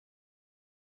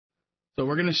So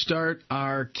we're going to start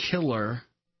our killer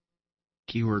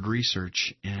keyword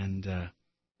research, and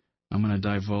I'm going to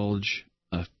divulge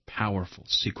a powerful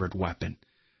secret weapon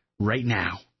right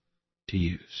now to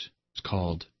use. It's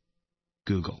called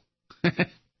Google.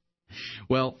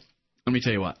 Well, let me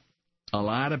tell you what. A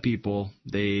lot of people,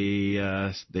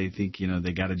 they think,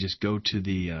 they got to just go to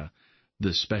the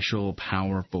special,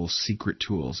 powerful, secret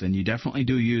tools, and you definitely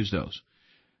do use those.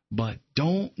 But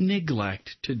don't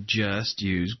neglect to just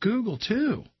use Google,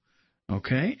 too.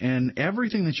 Okay? And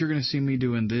everything that you're going to see me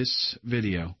do in this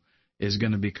video is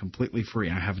going to be completely free.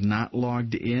 I have not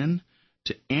logged in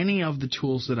to any of the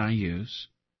tools that I use.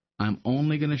 I'm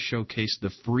only going to showcase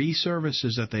the free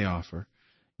services that they offer.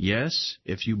 Yes,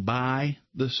 if you buy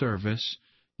the service,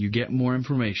 you get more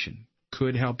information.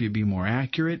 Could help you be more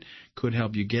accurate, could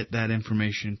help you get that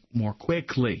information more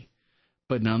quickly.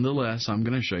 But nonetheless, I'm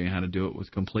going to show you how to do it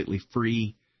with completely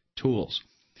free tools.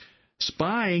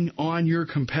 Spying on your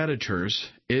competitors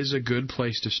is a good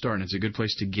place to start, and it's a good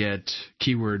place to get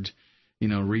keyword,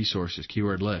 resources,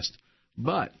 keyword list.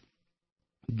 But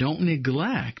don't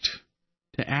neglect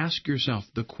to ask yourself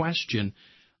the question,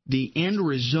 the end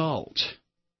result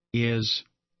is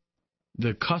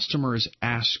the customer is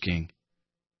asking,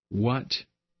 what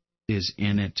is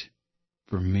in it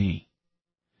for me?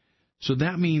 So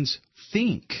that means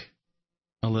think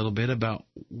a little bit about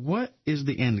what is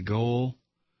the end goal,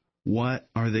 what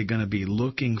are they going to be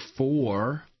looking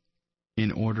for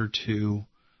in order to,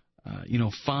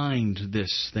 find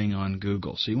this thing on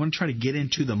Google. So you want to try to get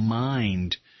into the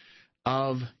mind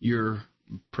of your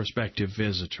prospective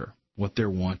visitor, what they're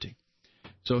wanting.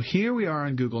 So here we are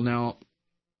on Google. Now,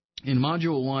 in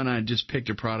Module 1, I just picked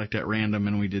a product at random,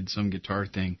 and we did some guitar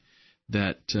thing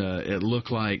that it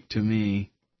looked like, to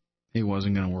me, it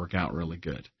wasn't going to work out really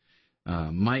good.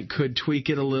 Mike could tweak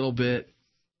it a little bit,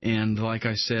 and like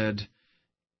I said,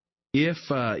 if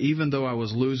even though I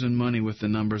was losing money with the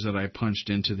numbers that I punched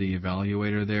into the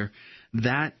evaluator there,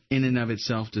 that in and of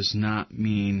itself does not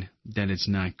mean that it's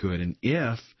not good. And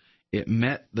if it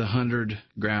met the 100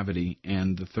 gravity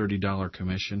and the $30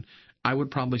 commission, I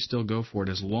would probably still go for it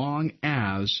as long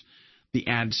as the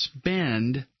ad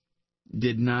spend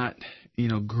did not,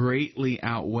 greatly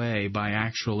outweigh by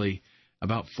actually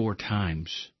about 4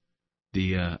 times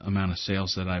the amount of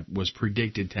sales that I was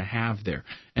predicted to have there.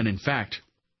 And in fact,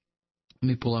 let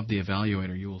me pull up the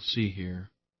evaluator. You will see here.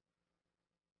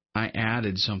 I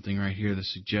added something right here, the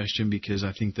suggestion, because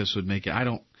I think this would make it.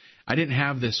 I didn't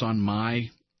have this on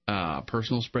my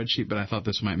personal spreadsheet, but I thought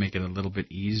this might make it a little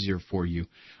bit easier for you.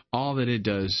 All that it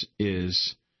does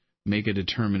is make a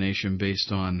determination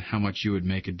based on how much you would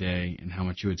make a day and how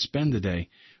much you would spend a day,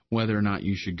 whether or not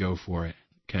you should go for it.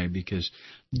 Okay, because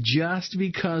just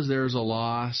because there's a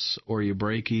loss or you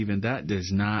break even, that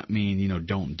does not mean,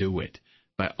 don't do it.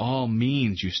 By all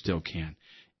means, you still can.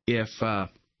 If,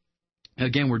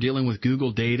 again, we're dealing with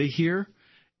Google data here,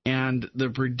 and the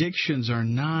predictions are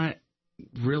not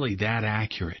really that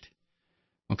accurate.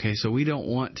 Okay, so we don't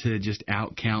want to just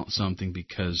outcount something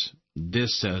because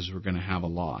this says we're going to have a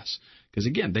loss. Because,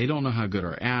 again, they don't know how good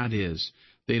our ad is.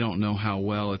 They don't know how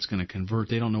well it's going to convert.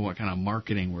 They don't know what kind of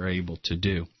marketing we're able to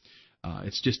do.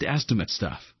 It's just estimate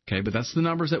stuff. Okay, but that's the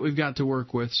numbers that we've got to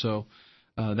work with. So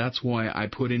that's why I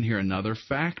put in here another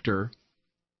factor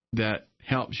that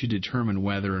helps you determine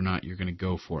whether or not you're going to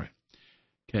go for it.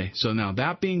 Okay, so now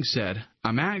that being said,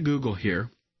 I'm at Google here,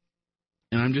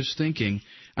 and I'm just thinking,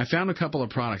 I found a couple of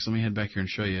products. Let me head back here and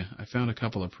show you. I found a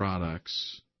couple of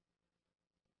products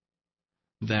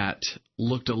that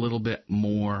looked a little bit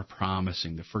more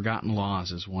promising. The Forgotten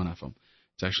Laws is one of them.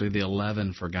 It's actually the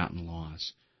 11 Forgotten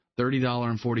Laws.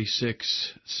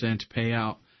 $30.46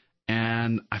 payout,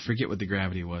 and I forget what the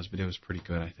gravity was, but it was pretty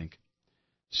good, I think.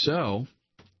 So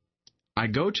I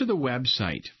go to the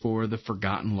website for the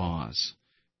Forgotten Laws.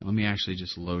 Let me actually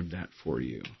just load that for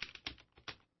you.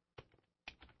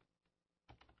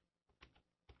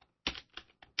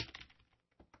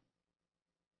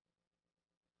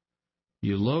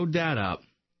 You load that up,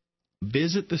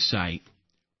 visit the site,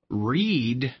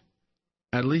 read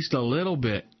at least a little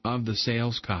bit of the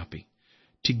sales copy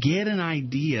to get an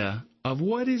idea of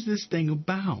what is this thing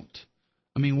about.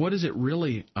 I mean, what is it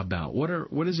really about?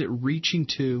 What is it reaching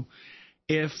to?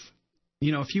 If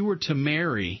you were to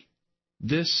marry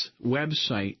this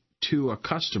website to a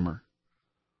customer,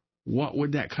 what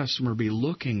would that customer be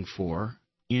looking for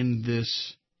in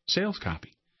this sales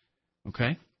copy?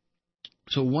 Okay?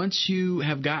 So once you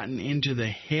have gotten into the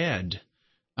head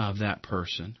of that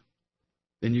person,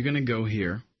 then you're going to go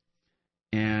here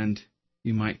and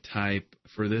you might type,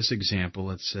 for this example,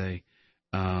 let's say,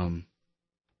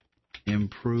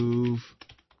 improve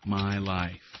my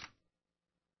life.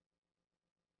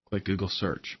 Click Google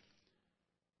search.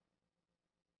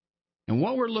 And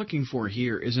what we're looking for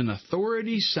here is an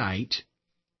authority site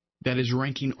that is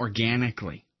ranking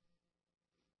organically.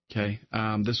 Okay,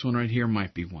 this one right here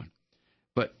might be one.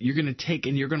 But you're going to take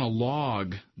and you're going to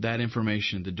log that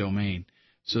information, the domain,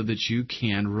 so that you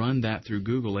can run that through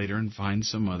Google later and find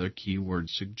some other keyword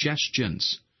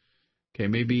suggestions. Okay,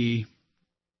 maybe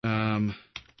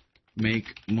make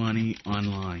money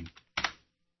online.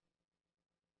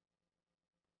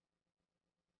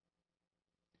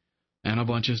 And a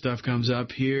bunch of stuff comes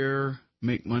up here.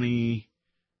 Make money,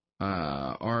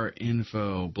 art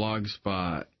info,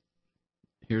 blogspot.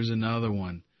 Here's another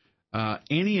one.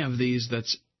 Any of these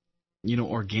that's,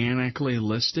 organically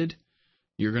listed,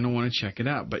 you're going to want to check it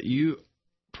out. But you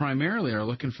primarily are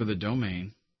looking for the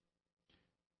domain.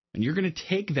 And you're going to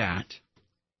take that.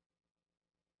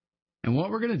 And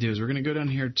what we're going to do is we're going to go down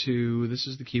here to, this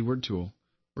is the keyword tool.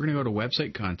 We're going to go to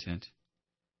website content.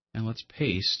 And let's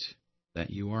paste that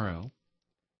URL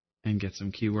and get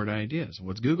some keyword ideas.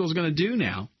 What Google's going to do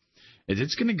now is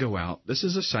it's going to go out. This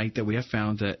is a site that we have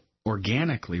found that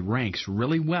organically ranks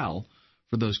really well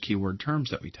for those keyword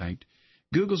terms that we typed.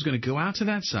 Google's going to go out to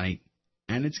that site,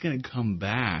 and it's going to come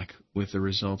back with the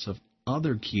results of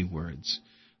other keywords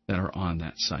that are on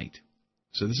that site.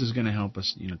 So this is going to help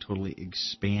us, totally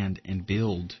expand and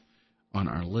build on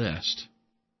our list.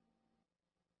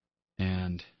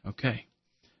 And, okay.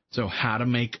 So how to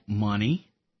make money.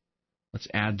 Let's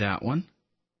add that one.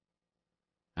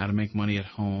 How to make money at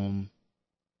home.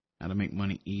 How to make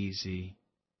money easy.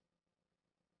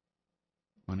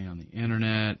 Money on the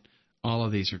internet. All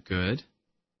of these are good.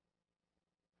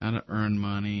 How to earn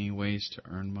money. Ways to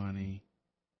earn money.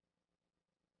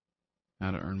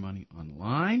 How to earn money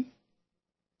online.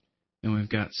 Then we've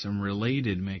got some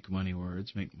related make money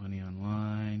words. Make money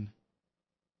online.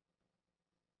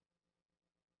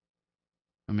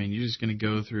 You're just going to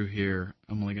go through here.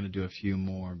 I'm only going to do a few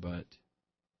more, but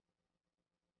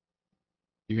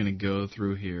you're going to go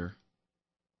through here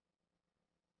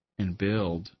and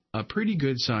build a pretty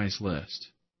good sized list.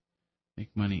 Make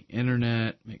money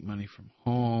internet, make money from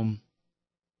home.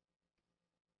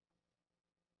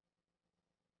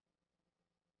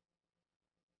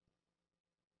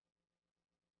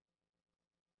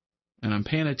 And I'm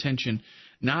paying attention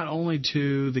not only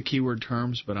to the keyword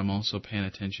terms, but I'm also paying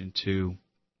attention to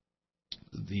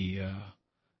the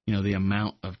the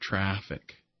amount of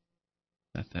traffic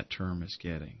that term is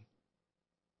getting.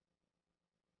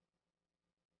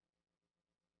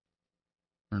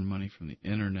 Earn money from the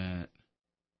internet.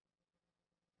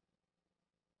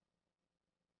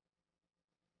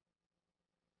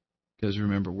 Because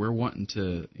remember, we're wanting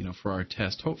to, for our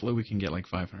test, hopefully we can get like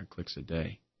 500 clicks a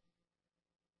day.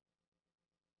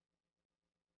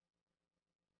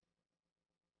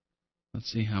 Let's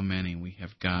see how many we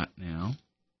have got now.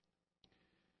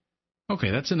 Okay,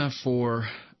 that's enough for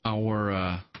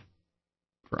our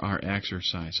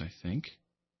exercise, I think.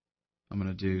 I'm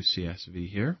going to do CSV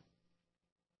here.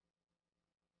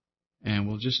 And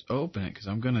we'll just open it because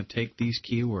I'm going to take these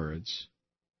keywords,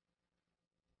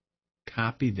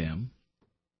 copy them.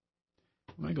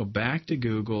 I'm going to go back to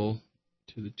Google,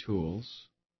 to the tools,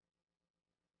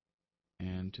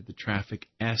 and to the traffic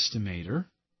estimator.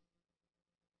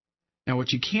 Now,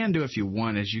 what you can do if you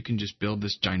want is you can just build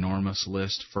this ginormous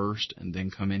list first and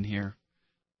then come in here.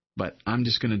 But I'm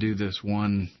just going to do this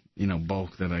one,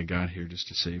 bulk that I got here just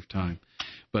to save time.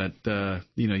 But,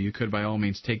 you could by all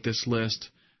means take this list,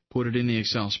 put it in the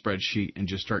Excel spreadsheet, and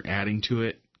just start adding to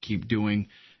it. Keep doing.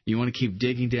 You want to keep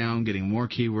digging down, getting more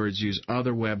keywords, use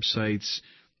other websites,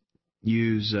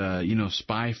 use,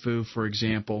 SpyFu, for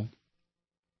example.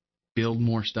 Build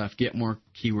more stuff, get more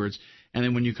keywords. And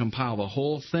then when you compile the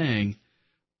whole thing,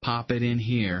 pop it in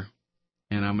here,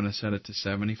 and I'm going to set it to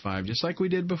 75, just like we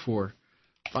did before.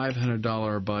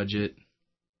 $500 budget.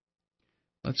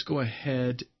 Let's go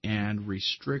ahead and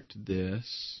restrict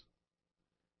this.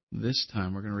 This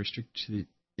time we're going to restrict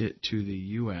it to the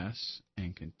U.S.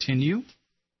 and continue.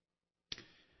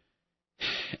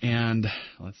 And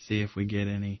let's see if we get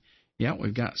any. Yeah,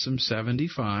 we've got some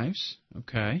 75s.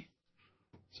 Okay.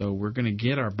 So we're going to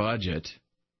get our budget.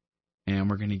 And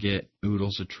we're going to get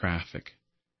oodles of traffic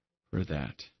for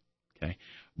that. Okay,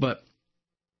 but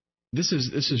this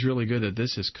is really good that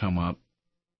this has come up.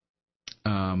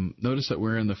 Notice that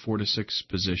we're in the 4 to 6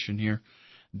 position here.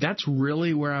 That's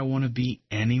really where I want to be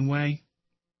anyway.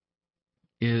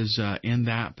 Is in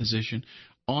that position.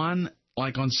 On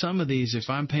some of these,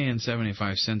 if I'm paying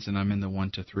 75 cents and I'm in the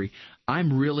 1 to 3,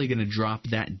 I'm really going to drop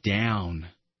that down.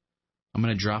 I'm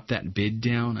going to drop that bid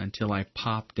down until I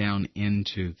pop down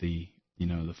into the,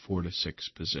 the 4 to 6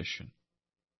 position.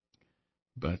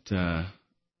 But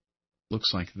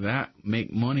looks like that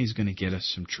make money is going to get us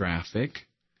some traffic.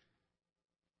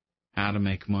 How to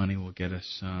make money will get us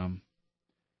some.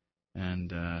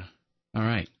 And all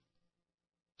right.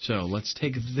 So let's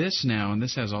take this now, and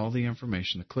this has all the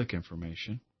information, the click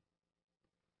information.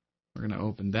 We're going to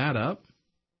open that up.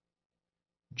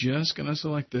 Just going to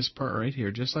select this part right here,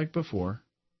 just like before.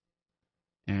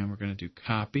 And we're going to do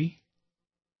copy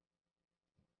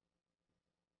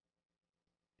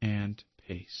and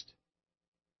paste.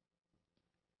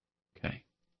 Okay.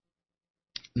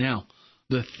 Now,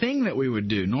 the thing that we would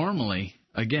do normally,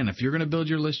 again, if you're going to build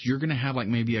your list, you're going to have like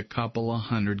maybe a couple of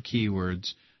hundred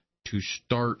keywords to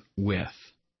start with.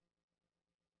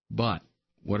 But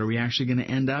what are we actually going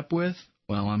to end up with?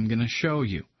 Well, I'm going to show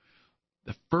you.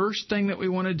 The first thing that we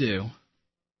want to do,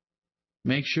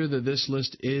 make sure that this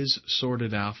list is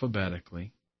sorted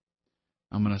alphabetically.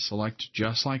 I'm going to select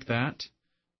just like that.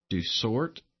 Do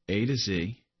sort A to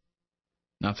Z.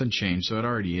 Nothing changed, so it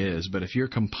already is. But if you're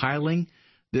compiling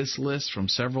this list from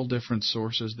several different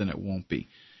sources, then it won't be.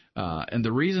 And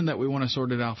the reason that we want to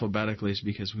sort it alphabetically is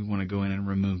because we want to go in and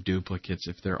remove duplicates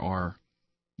if there are,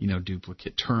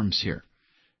 duplicate terms here.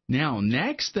 Now,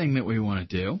 next thing that we want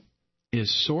to do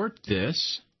is sort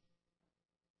this.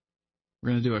 We're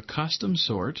going to do a custom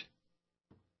sort.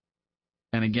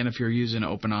 And again, if you're using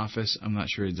OpenOffice, I'm not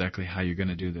sure exactly how you're going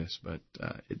to do this, but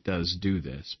it does do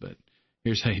this. But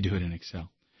here's how you do it in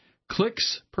Excel.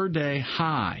 Clicks per day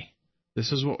high.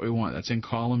 This is what we want. That's in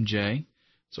column J.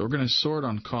 So we're going to sort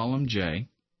on column J.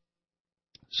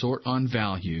 Sort on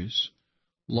values,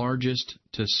 largest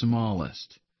to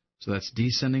smallest. So that's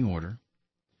descending order.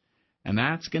 And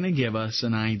that's going to give us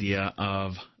an idea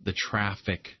of the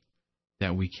traffic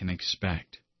that we can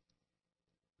expect.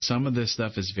 Some of this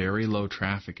stuff is very low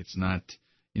traffic. It's not,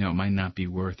 it might not be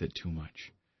worth it too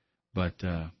much. But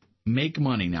make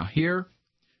money. Now here,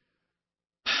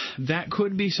 that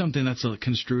could be something that's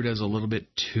construed as a little bit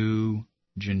too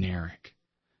generic.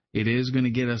 It is going to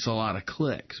get us a lot of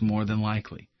clicks, more than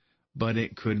likely. But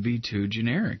it could be too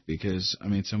generic because,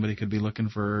 somebody could be looking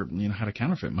for, how to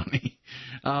counterfeit money.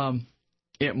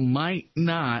 It might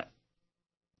not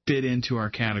fit into our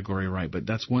category right, but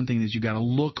that's one thing that you got to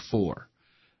look for.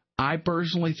 I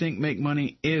personally think Make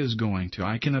Money is going to.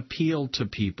 I can appeal to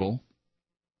people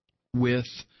with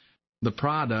the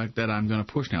product that I'm going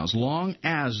to push now. As long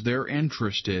as they're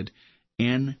interested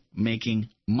in making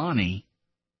money,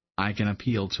 I can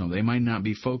appeal to them. They might not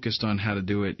be focused on how to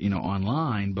do it,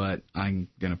 online, but I'm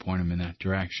going to point them in that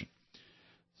direction.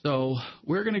 So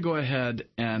we're going to go ahead,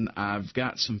 and I've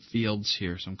got some fields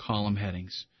here, some column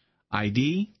headings.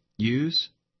 ID, use,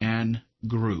 and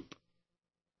group.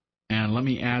 And let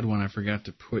me add one I forgot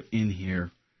to put in here.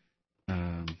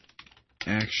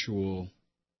 Actual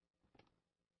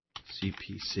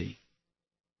CPC.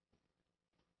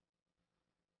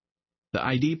 The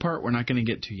ID part we're not going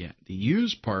to get to yet. The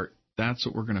use part, that's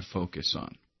what we're going to focus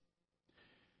on.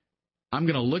 I'm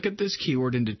going to look at this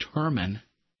keyword and determine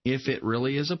if it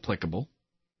really is applicable,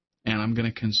 and I'm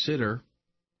going to consider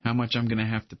how much I'm going to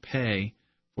have to pay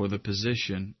for the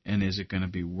position, and is it going to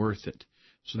be worth it.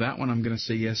 So that one I'm going to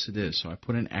say yes it is, so I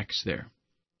put an X there.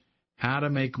 How to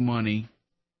make money,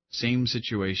 same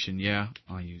situation, yeah,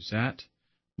 I'll use that.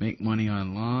 Make money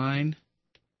online.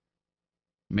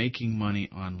 Making money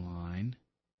online.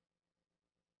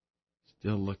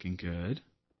 Still looking good.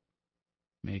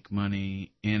 Make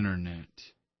money internet.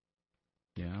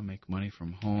 Yeah, make money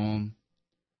from home.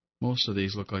 Most of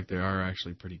these look like they are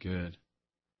actually pretty good.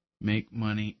 Make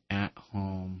money at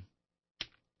home.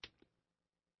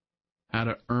 How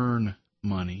to earn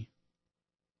money.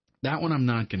 That one I'm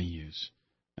not going to use.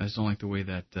 I just don't like the way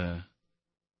that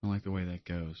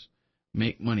goes.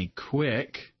 Make money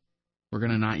quick. We're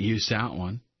going to not use that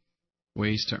one.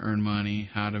 Ways to earn money.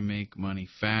 How to make money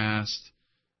fast.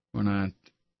 We're not.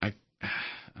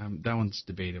 That one's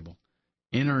debatable.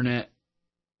 Internet.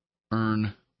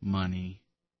 Earn money.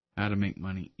 How to make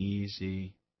money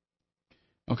easy.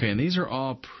 Okay, and these are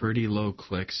all pretty low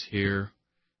clicks here.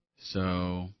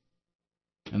 So,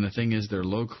 and the thing is, they're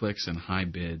low clicks and high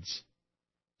bids.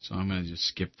 So I'm going to just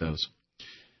skip those.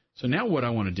 So now what I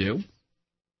want to do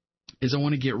is I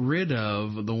want to get rid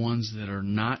of the ones that are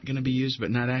not going to be used, but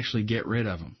not actually get rid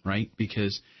of them, right?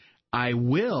 Because I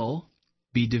will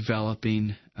be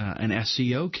developing an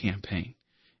SEO campaign.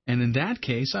 And in that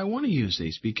case, I want to use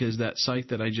these because that site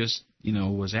that I just,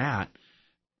 was at,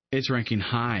 it's ranking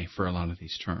high for a lot of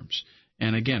these terms.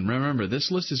 And again, remember,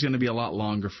 this list is going to be a lot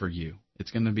longer for you.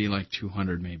 It's going to be like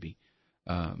 200 maybe,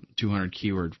 200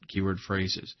 keyword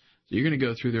phrases. So you're going to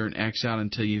go through there and X out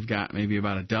until you've got maybe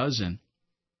about a dozen.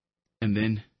 And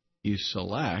then you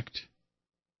select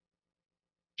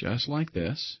just like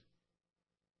this.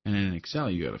 And in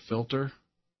Excel, you go to Filter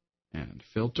and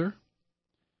Filter.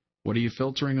 What are you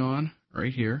filtering on?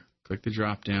 Right here. Click the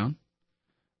drop down.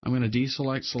 I'm going to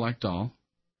deselect Select All,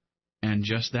 and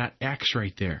just that X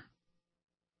right there.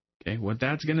 Okay, what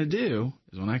that's going to do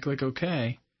is when I click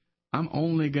OK, I'm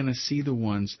only going to see the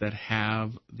ones that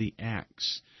have the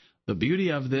X. The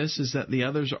beauty of this is that the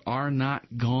others are not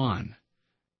gone.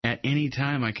 At any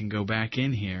time, I can go back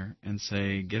in here and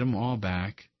say, get them all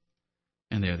back,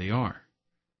 and there they are.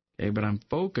 Okay, but I'm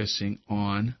focusing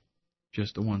on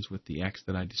just the ones with the X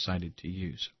that I decided to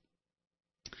use.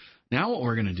 Now what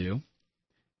we're going to do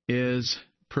is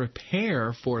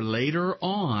prepare for later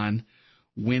on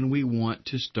when we want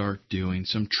to start doing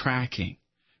some tracking.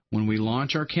 When we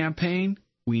launch our campaign,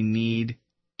 we need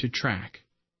to track.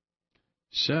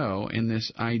 So in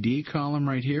this ID column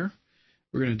right here,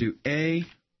 we're going to do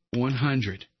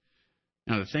A100.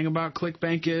 Now the thing about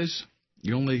Clickbank is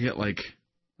you only get like,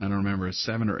 I don't remember,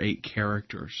 7 or 8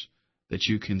 characters that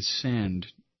you can send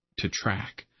to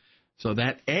track. So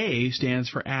that A stands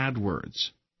for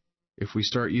AdWords. If we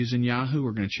start using Yahoo,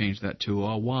 we're going to change that to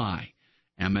a Y.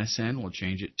 MSN, we'll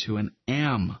change it to an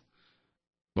M.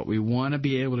 But we want to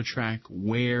be able to track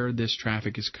where this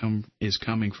traffic is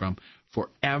coming from for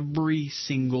every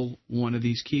single one of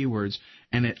these keywords,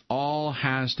 and it all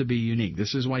has to be unique.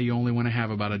 This is why you only want to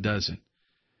have about a dozen.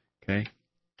 Okay,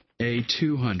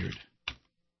 A200,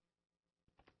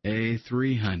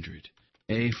 A300,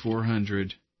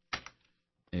 A400,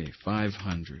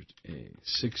 A500,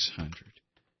 A600.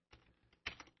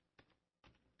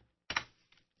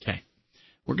 Okay,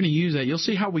 we're going to use that. You'll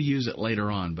see how we use it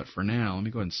later on, but for now, let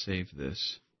me go ahead and save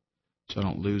this so I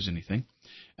don't lose anything.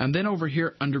 And then over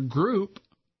here under Group,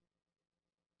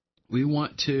 we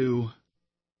want to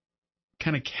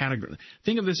kind of categorize.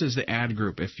 Think of this as the ad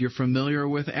group. If you're familiar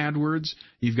with AdWords,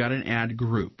 you've got an ad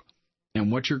group.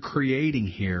 And what you're creating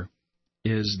here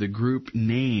is the group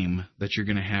name that you're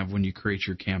going to have when you create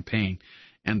your campaign.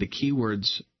 And the keyword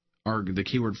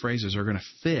phrases are going to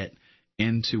fit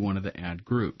into one of the ad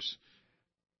groups.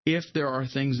 If there are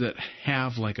things that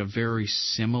have like a very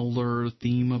similar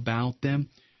theme about them,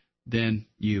 then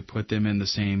you put them in the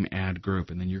same ad group.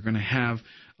 And then you're going to have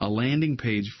a landing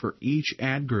page for each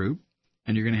ad group,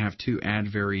 and you're going to have 2 ad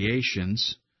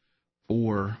variations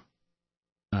for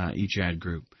each ad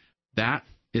group. That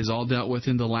is all dealt with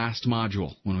in the last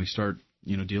module when we start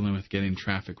dealing with getting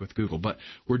traffic with Google. But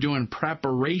we're doing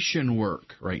preparation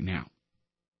work right now.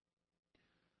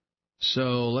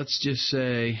 So let's just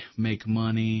say make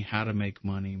money, how to make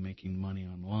money, making money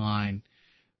online.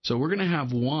 So we're going to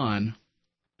have one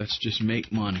that's just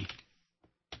make money.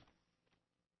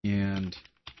 And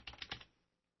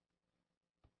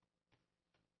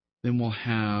then we'll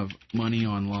have money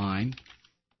online.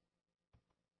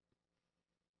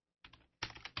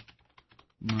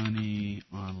 Money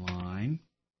online.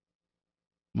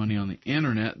 Money on the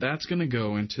internet. That's going to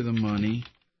go into the money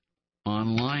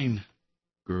online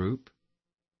group.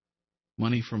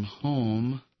 Money from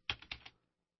home.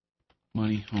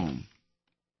 Money home.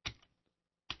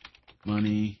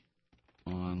 Money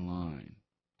online.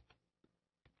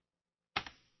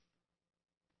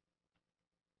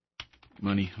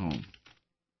 Money home.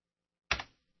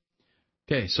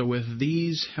 Okay, so with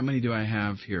these, how many do I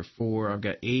have here? 4. I've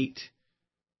got 8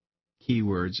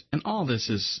 keywords, and all this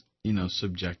is,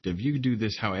 subjective. You do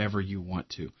this however you want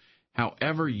to.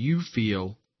 However you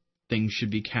feel things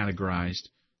should be categorized,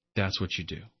 that's what you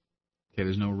do. Okay,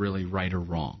 there's no really right or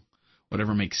wrong.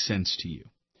 Whatever makes sense to you.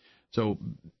 So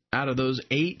out of those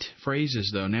 8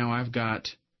 phrases, though, now I've got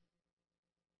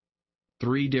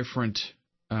 3 different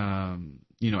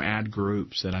ad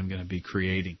groups that I'm going to be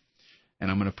creating. And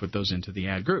I'm going to put those into the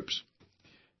ad groups.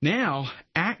 Now,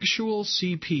 actual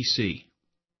CPC.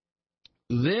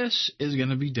 This is going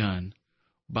to be done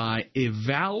by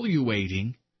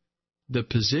evaluating the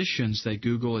positions that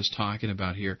Google is talking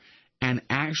about here and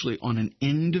actually on an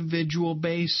individual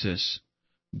basis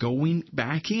going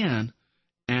back in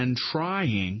and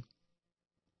trying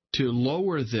to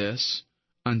lower this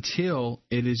until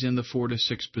it is in the 4 to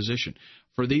 6 position.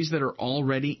 For these that are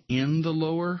already in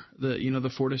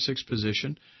the 4 to 6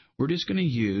 position, we're just going to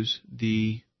use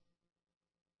the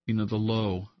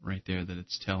low right there that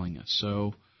it's telling us.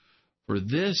 So for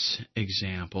this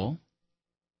example,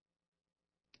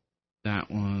 that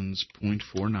one's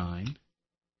 0.49.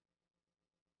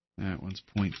 That one's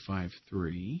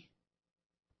 0.53.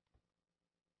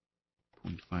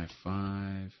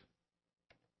 0.55.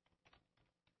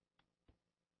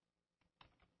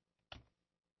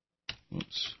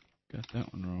 Whoops, got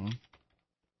that one wrong.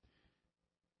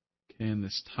 Okay, and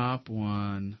this top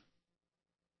one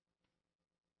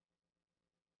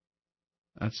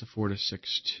That's a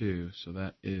 4-to-6-2, so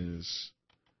that is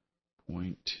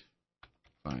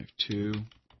 0.52.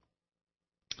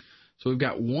 So we've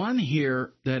got one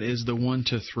here that is the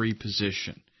 1-to-3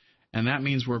 position, and that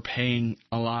means we're paying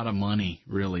a lot of money,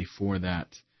 really, for that.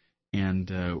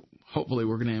 And hopefully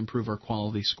we're going to improve our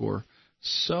quality score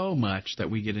so much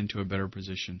that we get into a better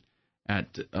position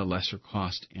at a lesser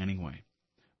cost anyway.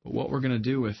 But what we're going to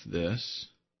do with this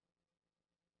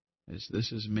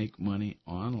is make money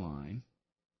online.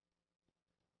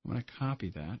 I'm going to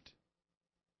copy that.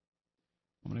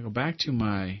 I'm going to go back to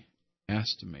my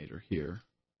estimator here.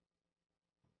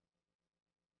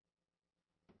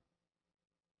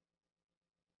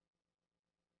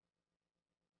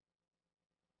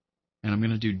 And I'm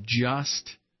going to do just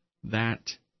that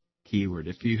keyword.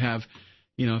 If you have,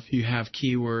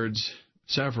 keywords,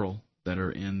 several that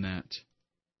are in that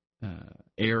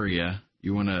area,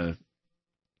 you want to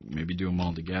maybe do them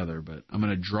all together. But I'm going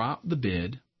to drop the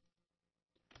bid,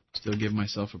 still give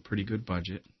myself a pretty good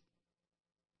budget.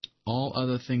 All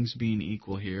other things being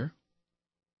equal here.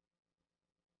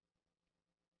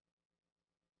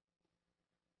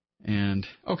 And,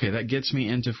 okay, that gets me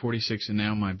into 46, and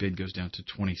now my bid goes down to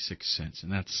 26 cents.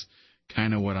 And that's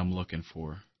kind of what I'm looking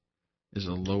for, is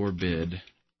a lower bid.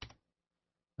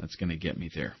 That's going to get me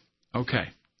there. Okay,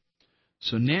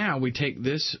 so now we take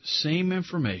this same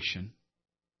information.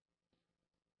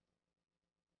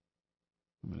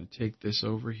 I'm going to take this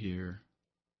over here,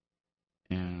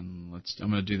 and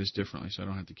I'm going to do this differently so I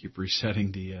don't have to keep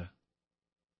resetting the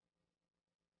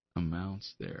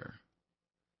amounts there.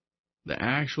 The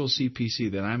actual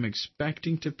CPC that I'm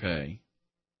expecting to pay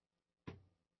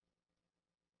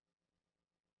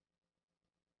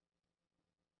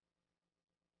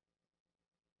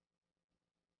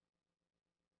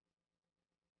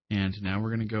and now we're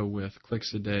going to go with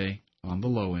clicks a day on the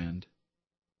low end.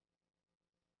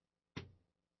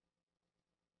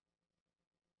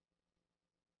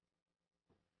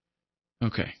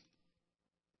 Okay.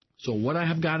 So what I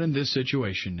have got in this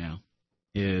situation now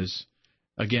is,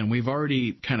 again, we've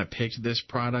already kind of picked this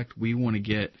product. We want to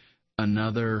get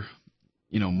another,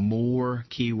 more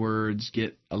keywords,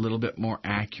 get a little bit more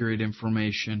accurate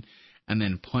information, and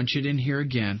then punch it in here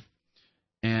again.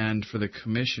 And for the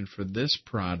commission for this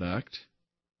product,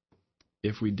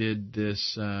 if we did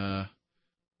this, we're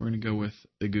going to go with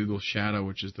the Google Shadow,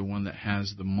 which is the one that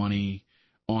has the money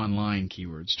online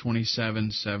keywords.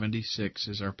 $27.76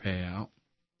 is our payout.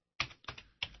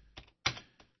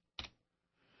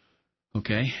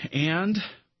 Okay, and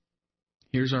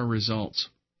here's our results.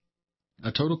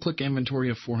 A total click inventory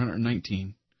of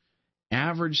 419.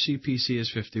 Average CPC is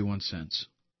 51 cents.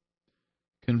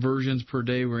 Conversions per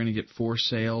day, we're going to get 4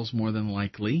 sales more than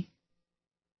likely.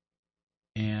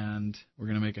 And we're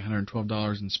going to make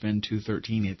 $112 and spend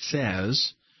 $213, it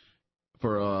says,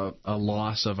 for a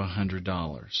loss of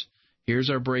 $100. Here's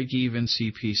our break-even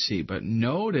CPC. But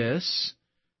notice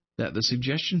that the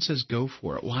suggestion says go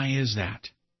for it. Why is that?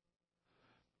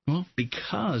 Well,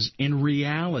 because in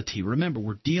reality, remember,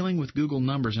 we're dealing with Google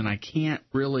numbers, and I can't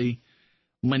really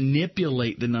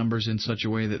manipulate the numbers in such a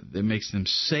way that it makes them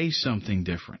say something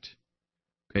different.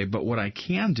 Okay, but what I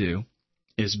can do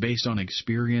is, based on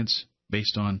experience,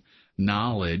 based on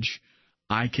knowledge,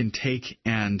 I can take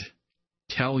and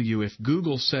tell you, if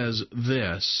Google says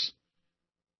this,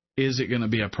 is it going to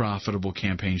be a profitable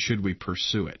campaign? Should we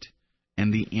pursue it?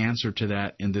 And the answer to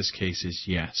that in this case is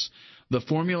yes. The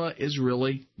formula is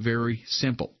really very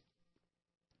simple.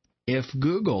 If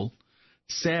Google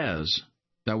says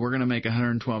that we're going to make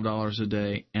 $112 a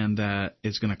day and that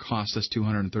it's going to cost us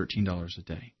 $213 a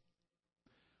day,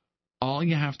 all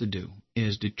you have to do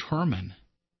is determine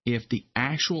if the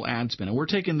actual ad spend, and we're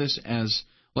taking this as,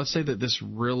 let's say that this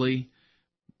really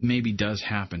maybe does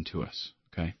happen to us,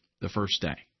 okay, the first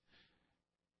day.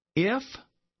 If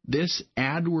this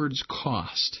AdWords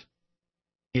cost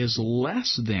is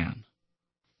less than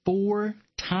 4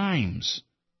 times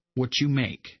what you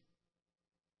make,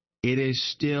 it is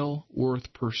still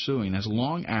worth pursuing as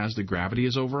long as the gravity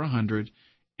is over 100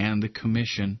 and the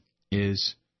commission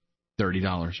is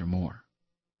 $30 or more.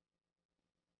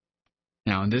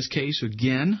 Now, in this case,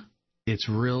 again, it's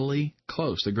really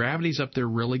close. The gravity's up there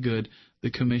really good.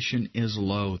 The commission is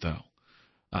low, though.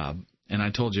 And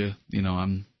I told you,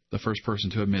 I'm the first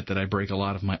person to admit that I break a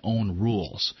lot of my own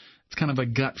rules. It's kind of a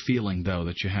gut feeling, though,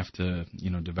 that you have to,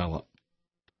 develop.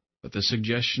 But the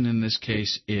suggestion in this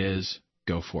case is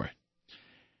go for it.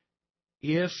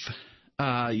 If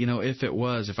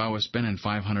I was spending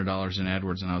 $500 in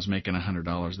AdWords and I was making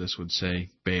 $100, this would say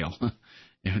bail.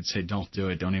 It would say don't do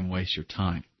it. Don't even waste your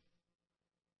time.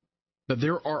 But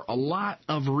there are a lot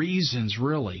of reasons,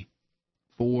 really,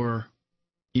 for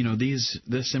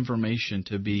this information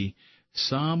to be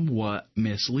somewhat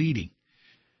misleading.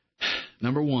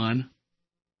 Number one,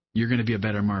 you're going to be a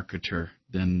better marketer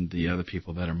than the other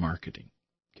people that are marketing.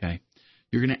 Okay?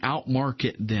 You're going to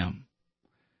outmarket them.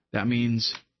 That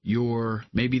means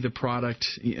maybe the product,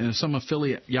 some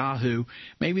affiliate Yahoo,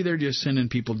 maybe they're just sending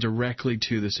people directly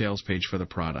to the sales page for the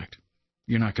product.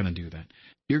 You're not going to do that.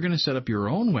 You're going to set up your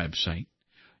own website.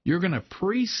 You're going to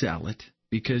pre-sell it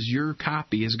because your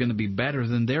copy is going to be better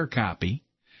than their copy.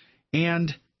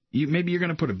 And maybe you're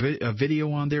going to put a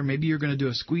video on there. Maybe you're going to do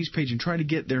a squeeze page and try to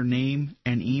get their name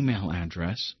and email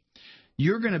address.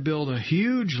 You're going to build a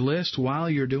huge list while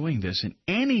you're doing this. And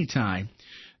any time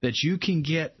that you can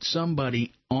get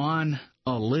somebody on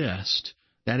a list,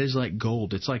 that is like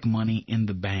gold. It's like money in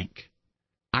the bank.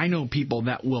 I know people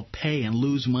that will pay and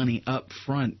lose money up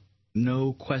front,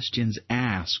 no questions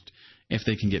asked, if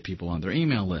they can get people on their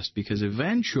email list, because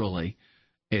eventually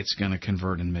it's going to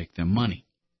convert and make them money.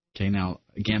 Okay, now,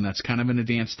 again, that's kind of an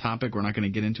advanced topic. We're not going to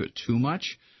get into it too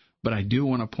much, but I do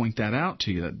want to point that out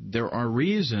to you, that there are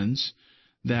reasons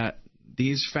that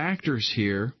these factors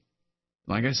here,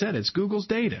 like I said, it's Google's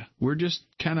data. We're just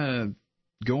kind of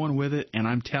going with it, and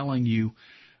I'm telling you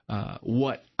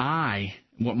what my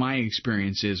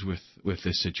experience is with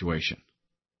this situation.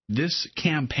 This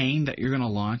campaign that you're going to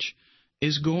launch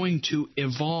is going to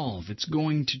evolve. It's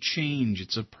going to change.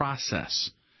 It's a process.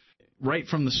 Right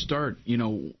from the start,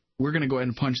 we're going to go ahead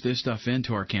and punch this stuff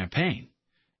into our campaign,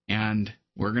 and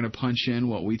we're going to punch in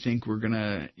what we think we're going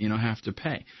to, have to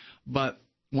pay. But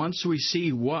once we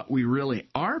see what we really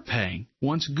are paying,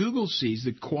 once Google sees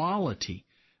the quality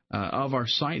of our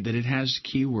site, that it has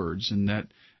keywords and that,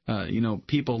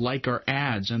 people like our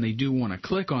ads and they do want to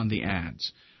click on the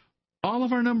ads, all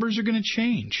of our numbers are going to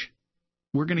change.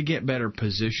 We're going to get better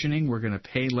positioning. We're going to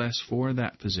pay less for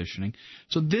that positioning.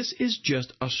 So this is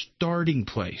just a starting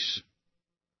place.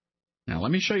 Now,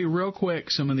 let me show you real quick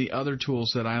some of the other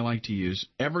tools that I like to use.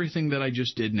 Everything that I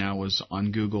just did now was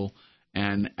on Google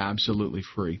and absolutely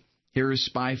free. Here is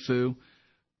SpyFu.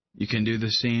 You can do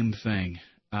the same thing.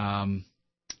 Let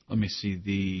me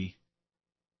see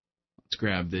let's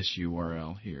grab this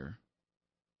URL here.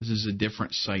 This is a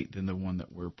different site than the one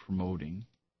that we're promoting,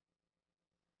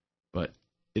 but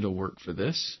it'll work for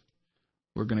this.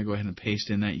 We're going to go ahead and paste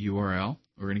in that URL.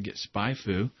 We're going to get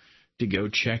SpyFu to go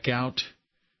check out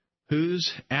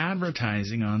who's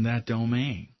advertising on that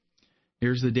domain.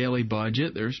 Here's the daily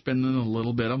budget. They're spending a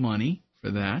little bit of money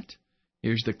for that.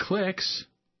 Here's the clicks.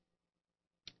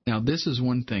 Now, this is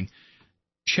one thing.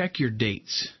 Check your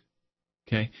dates.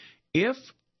 Okay? If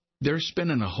they're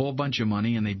spending a whole bunch of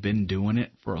money and they've been doing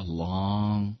it for a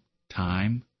long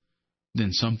time,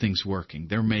 then something's working.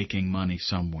 They're making money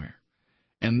somewhere.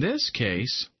 In this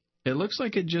case, it looks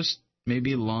like it just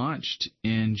maybe launched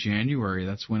in January.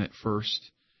 That's when it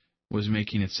first was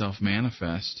making itself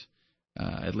manifest,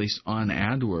 at least on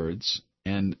AdWords.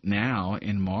 And now,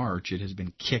 in March, it has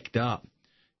been kicked up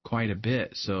quite a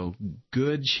bit. So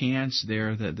good chance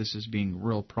there that this is being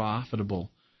real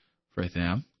profitable for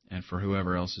them and for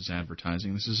whoever else is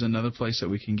advertising. This is another place that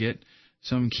we can get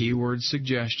some keyword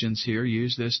suggestions here.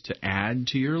 Use this to add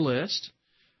to your list.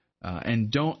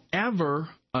 And don't ever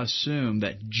assume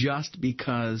that just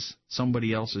because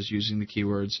somebody else is using the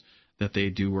keywords that they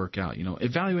do work out.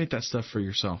 Evaluate that stuff for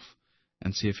yourself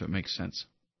and see if it makes sense.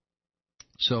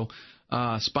 So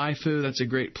SpyFu, that's a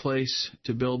great place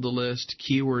to build the list.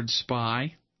 Keyword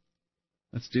Spy.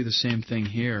 Let's do the same thing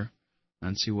here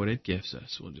and see what it gives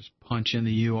us. We'll just punch in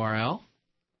the URL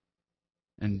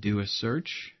and do a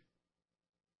search.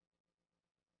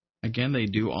 Again, they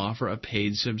do offer a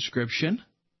paid subscription.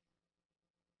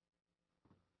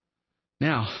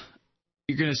 Now,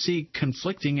 you're going to see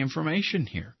conflicting information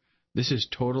here. This is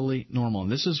totally normal.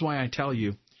 And this is why I tell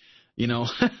you,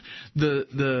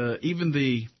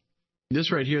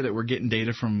 this right here that we're getting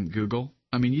data from Google,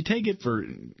 I mean, you take it for,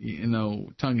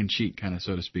 tongue-in-cheek kind of,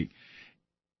 so to speak.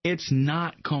 It's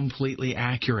not completely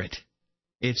accurate.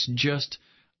 It's just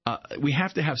we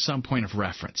have to have some point of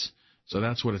reference. So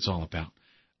that's what it's all about.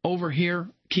 Over here,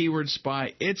 Keyword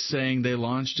Spy, it's saying they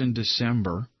launched in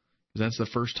December. That's the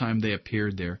first time they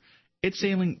appeared there. It's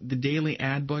saying the daily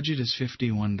ad budget is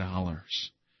 $51.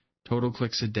 Total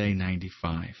clicks a day,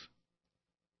 95.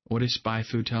 What is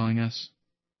SpyFu telling us?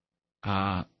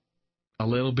 A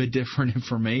little bit different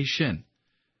information.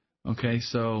 Okay,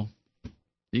 so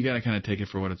you got to kind of take it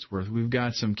for what it's worth. We've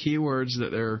got some keywords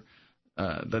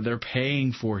that they're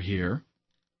paying for here.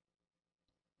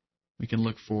 We can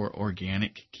look for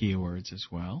organic keywords as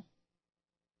well.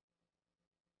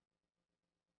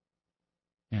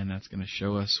 And that's going to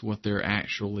show us what they're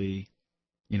actually,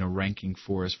 ranking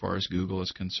for as far as Google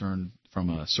is concerned from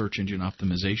a search engine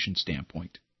optimization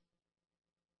standpoint.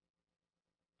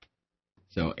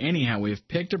 So anyhow, we've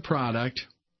picked a product.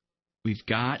 We've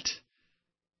got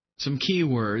some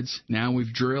keywords. Now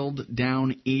we've drilled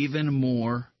down even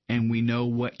more, and we know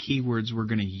what keywords we're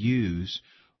going to use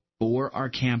for our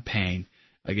campaign.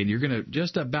 Again, you're going to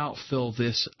just about fill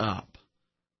this up.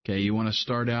 Okay, you want to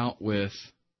start out with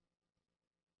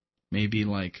maybe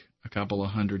like a couple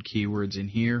of hundred keywords in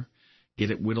here.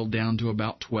 Get it whittled down to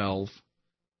about 12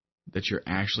 that you're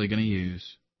actually going to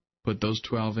use. Put those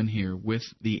 12 in here with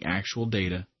the actual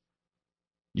data.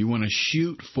 You want to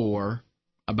shoot for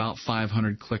about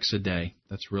 500 clicks a day.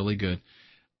 That's really good.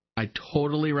 I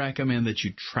totally recommend that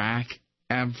you track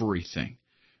everything.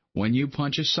 When you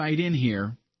punch a site in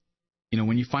here,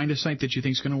 when you find a site that you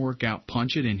think is going to work out,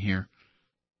 punch it in here.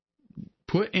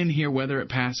 Put in here whether it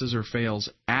passes or fails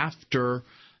after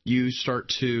you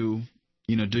start to,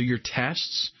 do your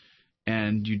tests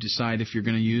and you decide if you're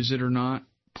going to use it or not.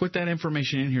 Put that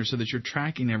information in here so that you're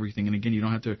tracking everything. And again, you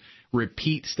don't have to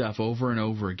repeat stuff over and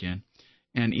over again.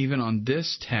 And even on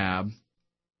this tab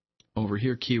over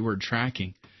here, keyword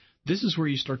tracking, this is where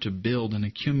you start to build and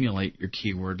accumulate your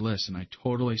keyword list. And I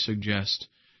totally suggest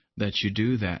that you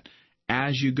do that.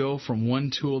 As you go from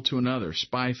one tool to another,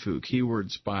 SpyFu,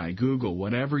 Keyword Spy, Google,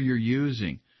 whatever you're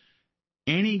using,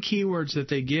 any keywords that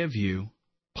they give you,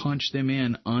 punch them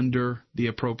in under the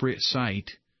appropriate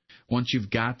site. Once you've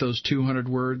got those 200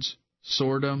 words,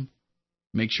 sort them,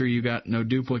 make sure you got no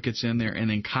duplicates in there, and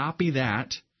then copy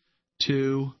that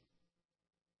to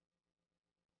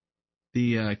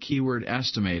the keyword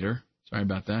estimator. Sorry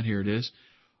about that. Here it is.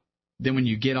 Then when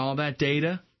you get all that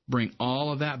data, bring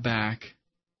all of that back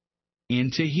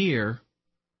into here.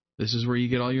 This is where you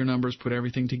get all your numbers, put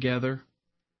everything together.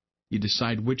 You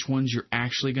decide which ones you're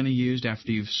actually going to use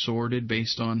after you've sorted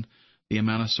based on the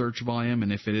amount of search volume,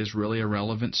 and if it is really a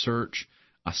relevant search,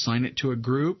 assign it to a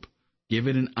group, give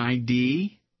it an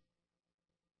ID,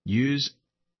 use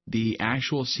the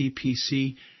actual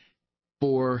CPC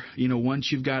for, once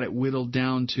you've got it whittled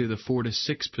down to the 4 to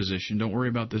 6 position. Don't worry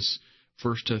about this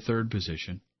 1st to 3rd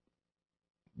position.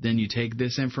 Then you take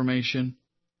this information,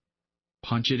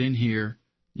 punch it in here,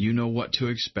 you know what to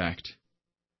expect,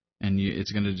 and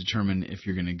it's going to determine if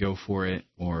you're going to go for it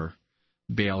or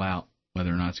bail out, whether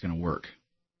or not it's going to work.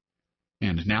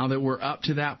 And now that we're up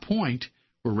to that point,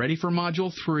 we're ready for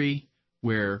Module 3,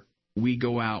 where we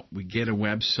go out, we get a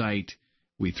website,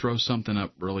 we throw something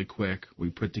up really quick, we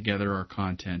put together our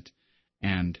content,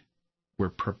 and we're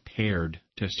prepared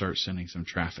to start sending some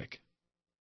traffic.